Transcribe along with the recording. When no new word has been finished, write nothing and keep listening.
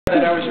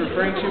that I was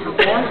referring to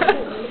before.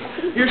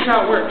 Here's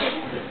how it works.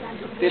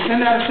 They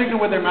send out a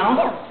signal with their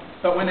mouth,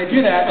 but when they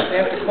do that, they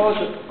have to close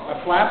a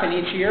flap in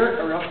each ear,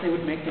 or else they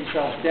would make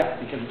themselves deaf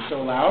because it's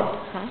so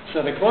loud. So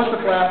they close the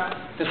flap,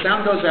 the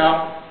sound goes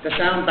out, the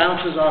sound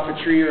bounces off a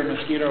tree or a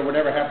mosquito or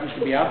whatever happens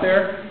to be out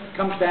there,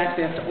 comes back,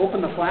 they have to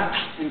open the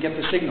flaps and get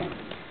the signal.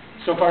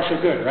 So far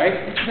so good,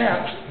 right?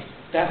 Except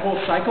that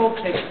whole cycle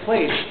takes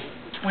place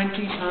 20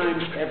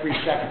 times every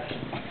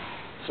second.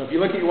 So if you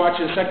look at your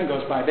watch and a second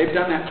goes by, they've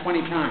done that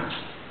 20 times.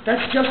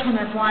 That's just when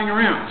they're flying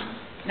around.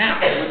 Now,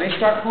 when they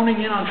start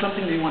honing in on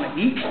something they want to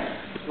eat,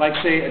 like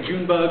say a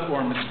June bug or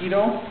a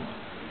mosquito,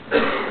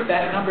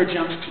 that number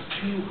jumps to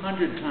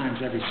 200 times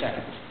every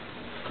second.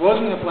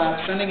 Closing the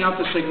flap, sending out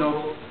the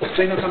signal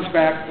comes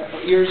back,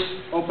 the ears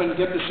open,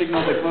 get the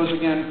signal, they close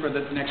again for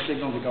the next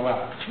signal to go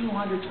out.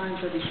 200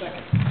 times every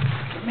second.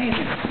 It's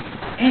amazing.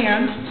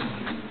 And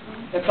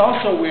it's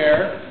also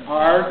where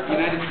our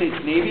United States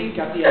Navy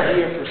got the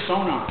idea for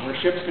sonar, where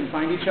ships can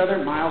find each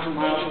other miles and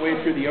miles away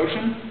through the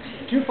ocean,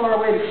 too far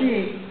away to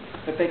see,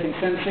 that they can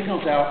send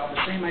signals out.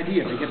 The same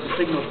idea. They get the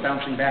signals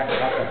bouncing back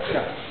and all that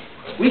stuff.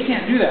 We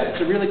can't do that.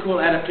 It's a really cool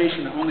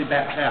adaptation that only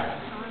bats have.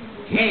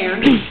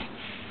 And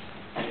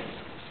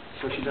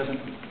so she doesn't.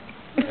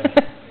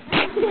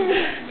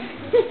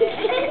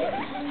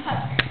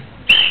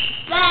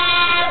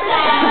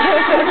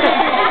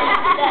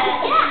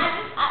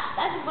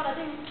 That's what I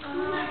think.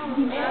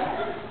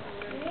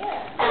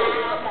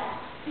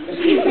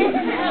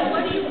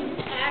 What do you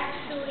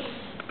actually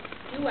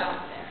do out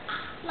there?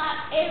 Like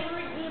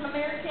every good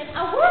American, I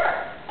work.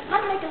 I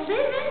try to make a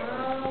living.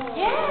 Oh.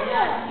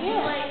 Yeah. You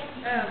like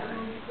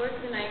work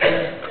the night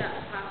shift at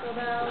Taco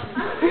Bell?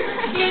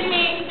 Excuse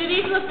me, do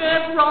these look good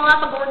for rolling up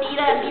a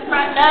gordita and deep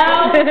fried? No. I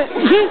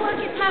work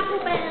at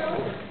Taco Bell.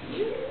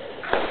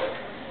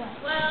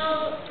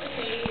 Well,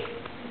 okay.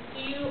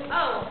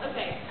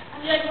 Okay.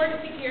 Do you like work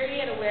security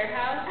at a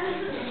warehouse?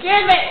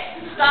 Excuse me,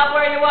 stop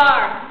where you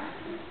are.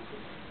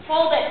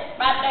 Hold it,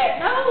 right there.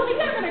 No, you're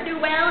not going to do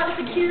well at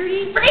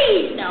security.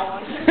 Freeze! No.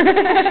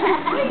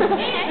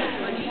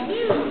 What do you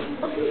do?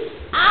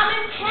 I'm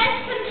in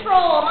pest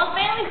control. My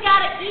family's got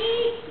to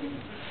eat.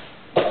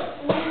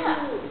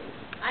 Yeah.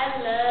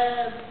 I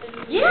love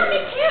food. Yeah,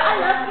 me too. I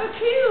love food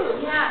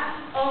too.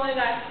 Yeah. Oh my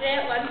gosh. Today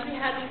at lunch we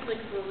had these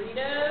like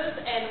burritos,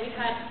 and they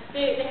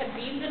had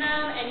beans in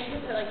them, and you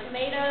could put like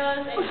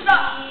tomatoes and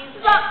cheese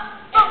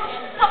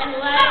and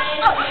lettuce.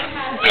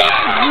 And they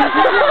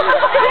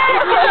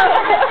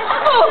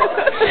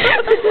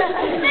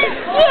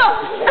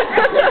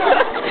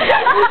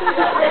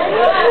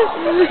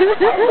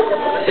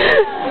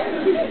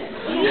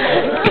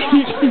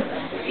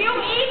You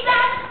eat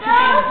that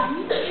stuff?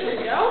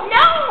 You don't?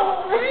 No!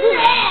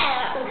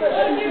 Yeah!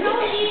 If you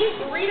don't eat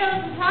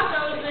burritos and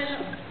tacos,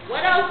 then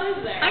what else is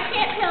there? I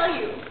can't tell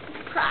you.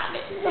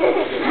 Private.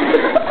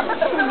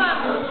 Come on,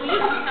 will you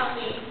tell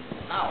me?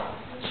 Oh.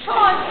 Come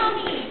on, tell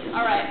me.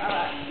 All right.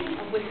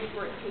 I'll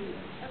whisper it to you.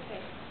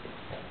 Okay.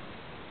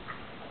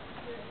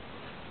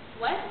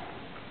 What?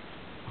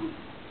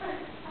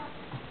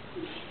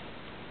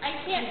 I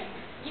can't.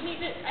 You need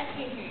to. I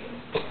can't hear you.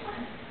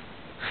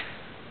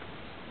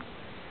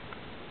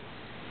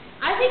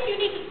 I think you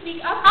need to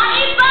speak up. I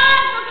eat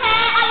bugs, okay?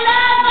 I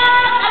love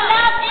bugs. I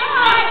love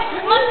insects,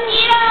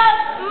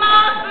 mosquitoes,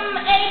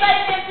 moths,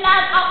 anybody that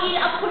flies, I'll eat it.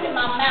 I'll put it in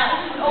my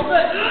mouth. It's so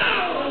good.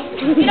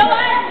 You know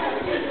what?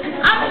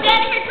 I'm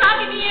standing here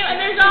talking to you,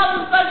 and there's all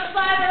those bugs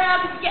flying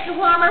around. It's getting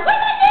warmer.